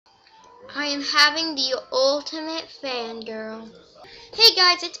I am having the ultimate fangirl. Hey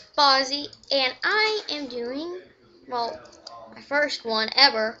guys, it's Bozzy, and I am doing, well, my first one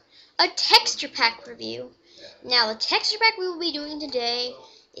ever, a texture pack review. Now, the texture pack we will be doing today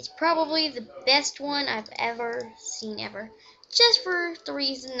is probably the best one I've ever seen ever. Just for the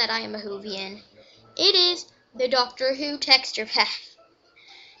reason that I am a Whovian. It is the Doctor Who texture pack.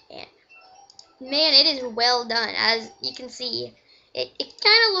 And man, it is well done. As you can see, it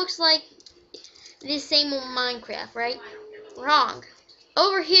kind of looks like the same old Minecraft, right? Wrong.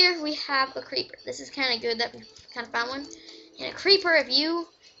 Over here we have a creeper. This is kind of good that we kind of found one. And a creeper, if you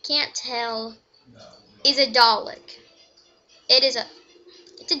can't tell, is a Dalek. It's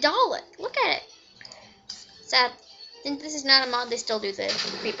a Dalek. Look at it. Sad. Since this is not a mod, they still do the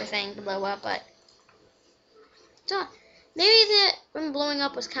creeper thing to blow up, but so maybe the when blowing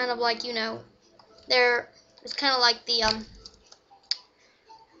up was kind of like, you know, there was kind of like the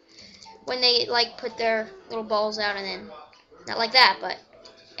when they like put their little balls out and then not like that, but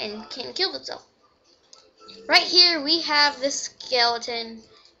and can kill themselves. Right here we have this skeleton,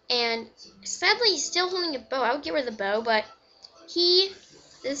 and sadly he's still holding a bow. I would get rid of the bow, but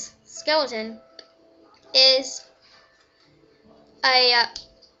this skeleton is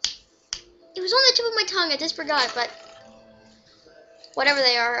it was on the tip of my tongue. I just forgot, but whatever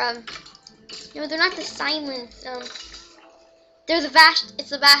they are, no, they're not the silence. They're the it's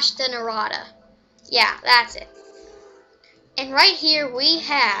the Vashta Nerada. Yeah, that's it. And right here we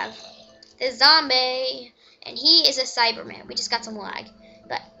have the zombie, and he is a Cyberman. We just got some lag,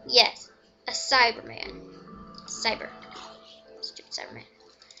 but yes, a Cyberman. Stupid Cyberman.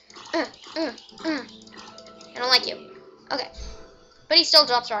 I don't like you. Okay, but he still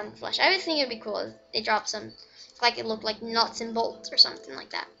drops rotten flesh. I would think it'd be cool if they drop some, like it looked like nuts and bolts or something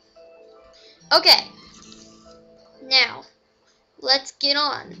like that. Okay, now let's get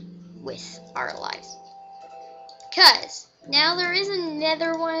on with our lives. Cause now there is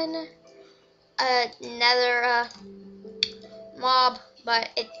another one, another mob, but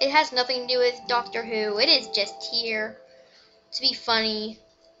it has nothing to do with Doctor Who. It is just here to be funny.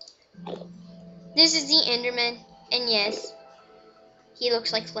 This is the Enderman, and yes, he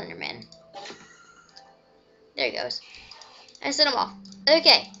looks like Slenderman. There he goes. I set him off.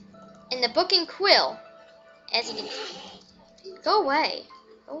 Okay, in the Book and Quill, as you can see, go away.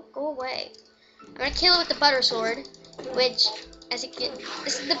 Go away. I'm gonna kill it with the butter sword, which, as you can,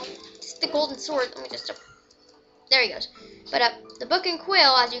 this is the golden sword. Let me just, there he goes. But the Book and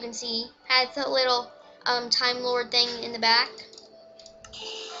Quill, as you can see, has a little Time Lord thing in the back,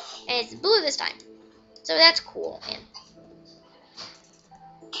 and it's blue this time, so that's cool. And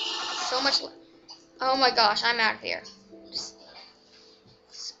so much. Oh my gosh, I'm out of here. This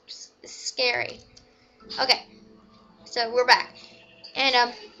is scary. Okay, so we're back. And,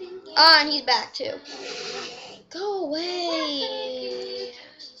 and he's back too. Go away.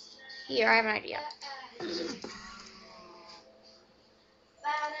 Here, I have an idea. I'm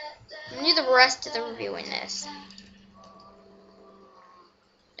gonna do the rest of the review in this.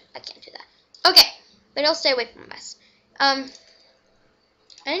 I can't do that. Okay, but I'll stay away from us. I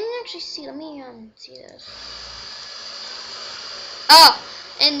didn't actually see, let me, see this. Oh,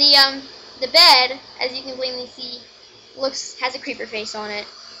 and the bed, as you can plainly see, has a creeper face on it.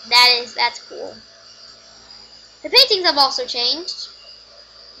 That's cool. The paintings have also changed.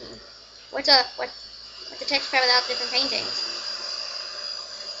 What's the texture pack without different paintings?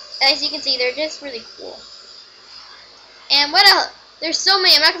 As you can see, they're just really cool. And what else? There's so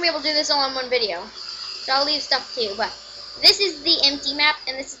many. I'm not gonna be able to do this all in one video, so I'll leave stuff too. But this is the empty map,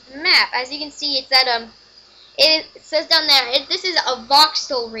 and this is the map. As you can see, it's that it says down there. This is a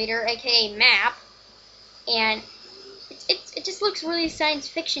voxel reader, aka map, and it just looks really science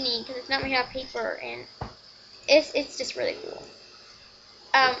fiction-y because it's not made out of paper, and it's just really cool.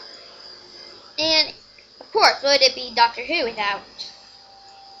 And of course, would it be Doctor Who without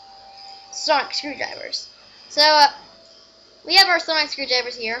sonic screwdrivers? So we have our sonic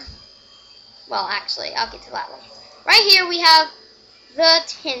screwdrivers here. Well, actually, I'll get to that one. Right here we have the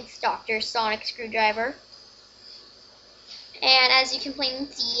 10th Doctor's sonic screwdriver, and as you can plainly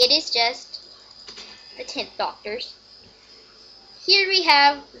see, it is just the 10th Doctor's. Here we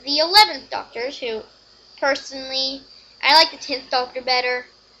have the 11th Doctor's, who, personally, I like the 10th Doctor better,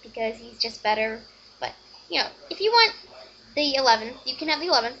 because he's just better, but, you know, if you want the 11th, you can have the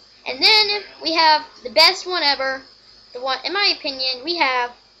 11th, and then we have the best one ever, the one, in my opinion, we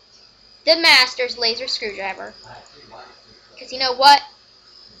have the Master's laser screwdriver, because you know what,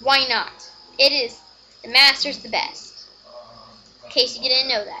 why not? It is, the Master's the best, in case you didn't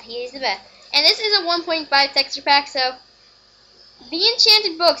know that, he is the best, and this is a 1.5 texture pack, so The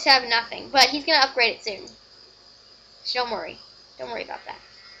enchanted books have nothing, but he's gonna upgrade it soon. So don't worry. Don't worry about that.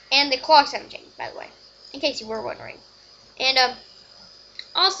 And the clocks haven't changed, by the way, in case you were wondering. And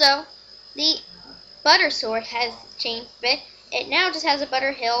also, the butter sword has changed a bit. It now just has a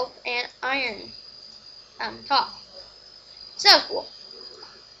butter hilt and iron top. So that was cool.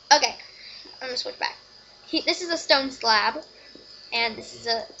 Okay, I'm gonna switch back. This is a stone slab, and this is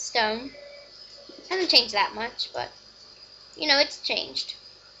a stone. Hasn't changed that much, but you know, it's changed.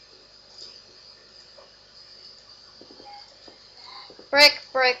 Brick,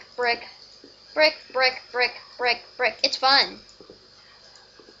 brick, brick, brick, brick, brick, brick, brick. It's fun.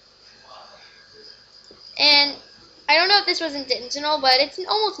 And I don't know if this was intentional, but it's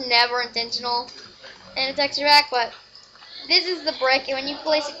almost never intentional in a texture pack, but this is the brick, and when you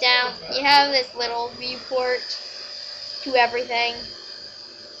place it down, you have this little viewport to everything.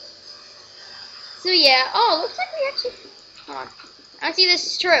 So yeah, oh, looks like we actually, hold on. I want to see if this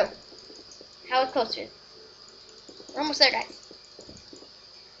is true. How close to it? We're almost there, guys.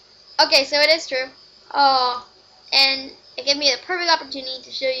 Okay, so it is true. Oh, and it gave me the perfect opportunity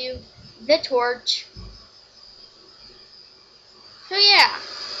to show you the torch. So yeah,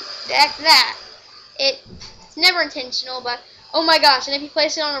 that's that. It's never intentional, but oh my gosh, and if you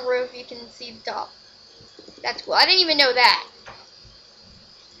place it on a roof, you can see the top. That's cool. I didn't even know that.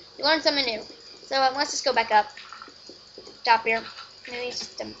 You learned something new. So let's just go back up. Top here. Maybe it's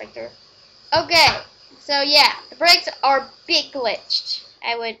just a breakthrough. Okay, so yeah, the bricks are big glitched.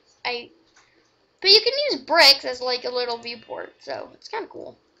 But you can use bricks as like a little viewport, so it's kind of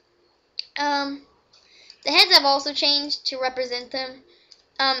cool. The heads have also changed to represent them.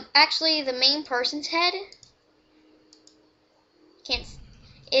 Actually, the main person's head is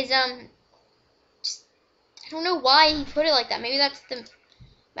just, I don't know why he put it like that. Maybe that's the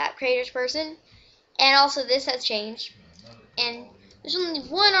map creator's person. And also, this has changed. And there's only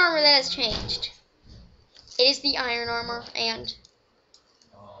one armor that has changed. It is the iron armor, and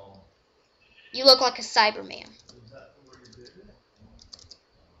you look like a Cyberman.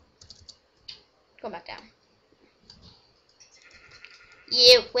 Go back down.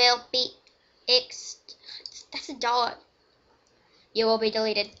 You will be that's a dog. You will be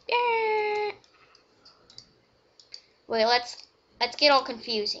deleted. Wait, let's get all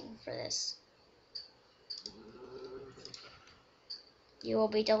confusing for this. You will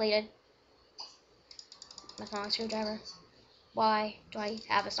be deleted. My sonic screwdriver. Why do I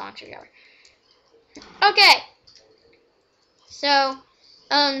have a sonic screwdriver? Okay. So,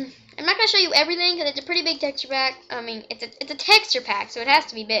 I'm not gonna show you everything because it's a pretty big texture pack. I mean, it's a texture pack, so it has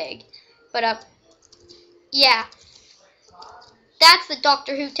to be big. But yeah, that's the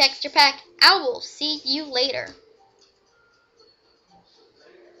Doctor Who texture pack. I will see you later.